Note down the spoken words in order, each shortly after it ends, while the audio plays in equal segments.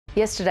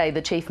Yesterday,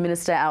 the Chief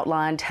Minister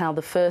outlined how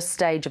the first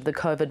stage of the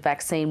COVID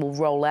vaccine will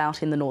roll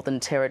out in the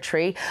Northern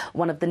Territory.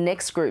 One of the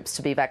next groups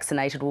to be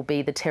vaccinated will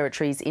be the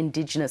Territory's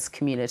Indigenous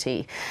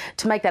community.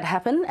 To make that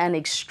happen, an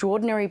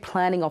extraordinary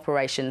planning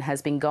operation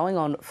has been going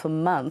on for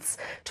months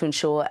to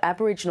ensure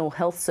Aboriginal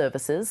health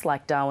services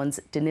like Darwin's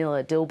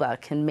Danila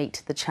Dilba can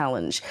meet the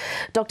challenge.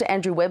 Dr.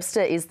 Andrew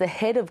Webster is the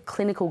head of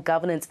clinical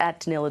governance at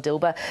Danila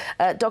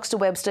Dilba. Dr.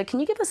 Webster, can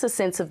you give us a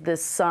sense of the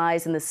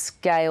size and the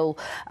scale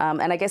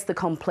and I guess the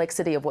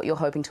complexity of what you're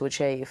hoping to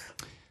achieve?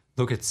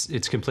 Look,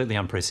 it's completely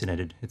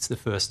unprecedented. It's the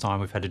first time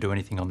we've had to do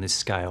anything on this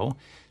scale.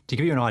 To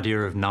give you an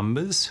idea of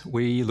numbers,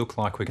 we look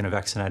like we're going to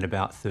vaccinate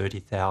about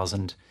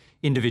 30,000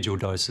 individual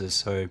doses.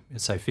 So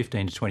let's say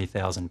 15 to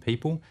 20,000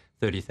 people,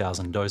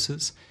 30,000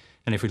 doses.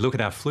 And if we look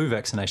at our flu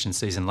vaccination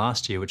season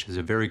last year, which was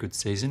a very good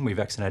season, we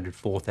vaccinated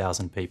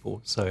 4,000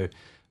 people. So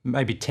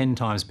maybe 10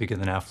 times bigger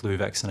than our flu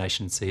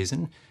vaccination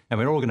season. And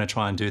we're all going to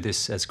try and do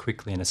this as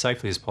quickly and as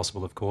safely as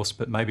possible, of course,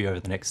 but maybe over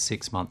the next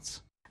 6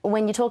 months.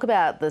 When you talk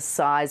about the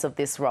size of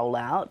this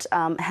rollout,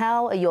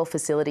 how are your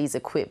facilities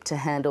equipped to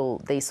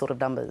handle these sort of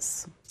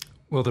numbers?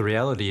 Well, the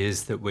reality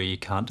is that we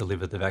can't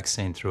deliver the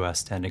vaccine through our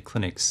standard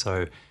clinics.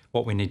 So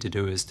what we need to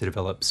do is to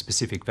develop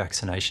specific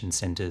vaccination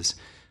centres.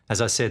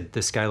 As I said,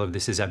 the scale of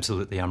this is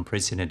absolutely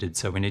unprecedented.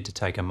 So we need to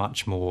take a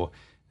much more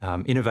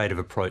innovative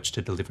approach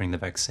to delivering the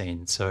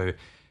vaccine. So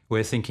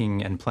we're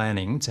thinking and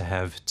planning to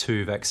have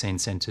 2 vaccine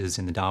centres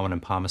in the Darwin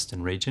and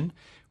Palmerston region,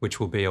 which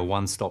will be a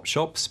one-stop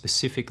shop,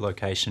 specific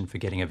location for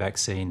getting a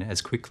vaccine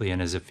as quickly and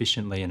as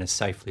efficiently and as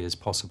safely as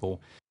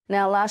possible.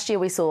 Now, last year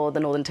we saw the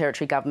Northern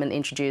Territory government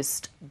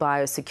introduced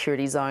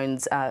biosecurity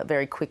zones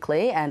very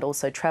quickly and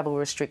also travel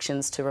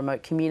restrictions to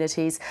remote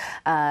communities.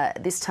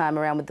 This time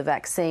around with the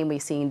vaccine, we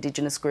see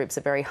Indigenous groups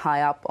are very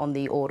high up on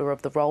the order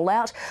of the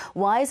rollout.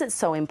 Why is it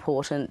so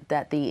important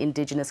that the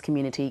Indigenous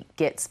community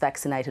gets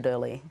vaccinated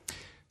early?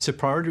 So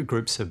priority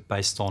groups are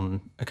based on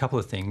a couple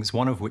of things,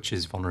 one of which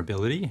is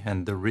vulnerability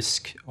and the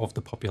risk of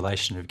the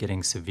population of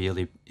getting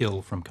severely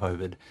ill from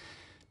COVID.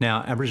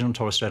 Now, Aboriginal and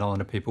Torres Strait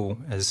Islander people,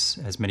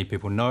 as many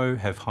people know,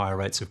 have higher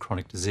rates of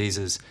chronic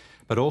diseases,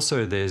 but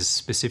also there's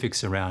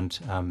specifics around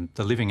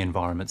the living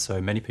environment.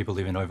 So many people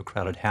live in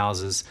overcrowded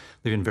houses,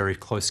 live in very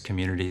close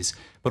communities,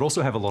 but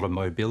also have a lot of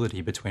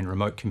mobility between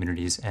remote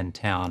communities and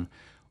town.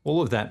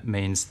 All of that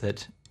means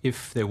that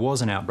if there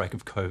was an outbreak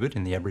of COVID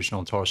in the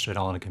Aboriginal and Torres Strait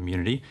Islander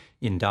community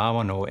in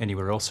Darwin or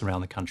anywhere else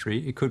around the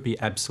country, it could be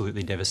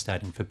absolutely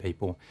devastating for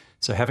people.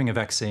 So having a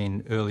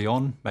vaccine early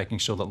on, making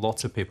sure that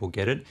lots of people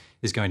get it,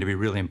 is going to be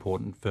really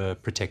important for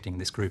protecting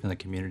this group in the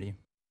community.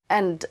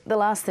 And the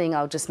last thing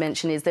I'll just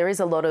mention is there is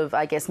a lot of,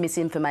 I guess,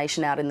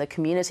 misinformation out in the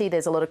community.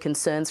 There's a lot of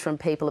concerns from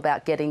people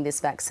about getting this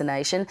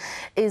vaccination.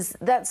 Is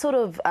that sort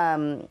of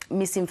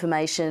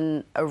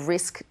misinformation a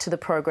risk to the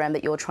program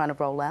that you're trying to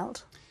roll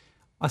out?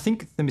 I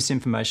think the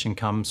misinformation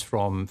comes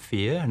from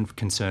fear and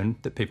concern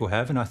that people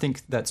have, and I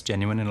think that's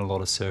genuine in a lot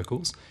of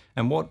circles.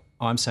 And what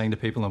I'm saying to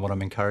people and what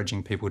I'm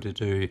encouraging people to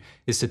do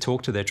is to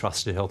talk to their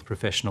trusted health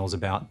professionals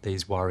about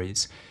these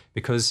worries.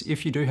 Because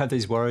if you do have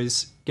these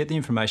worries, get the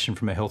information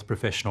from a health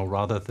professional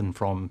rather than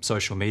from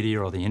social media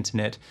or the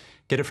internet.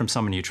 Get it from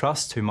someone you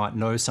trust who might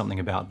know something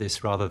about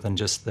this rather than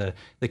just the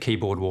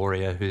keyboard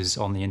warrior who's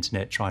on the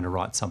internet trying to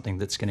write something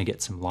that's going to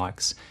get some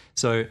likes.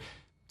 So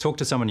talk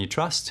to someone you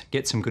trust,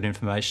 get some good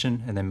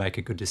information, and then make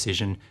a good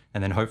decision.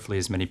 And then hopefully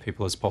as many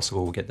people as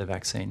possible will get the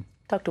vaccine.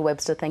 Dr.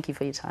 Webster, thank you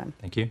for your time.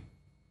 Thank you.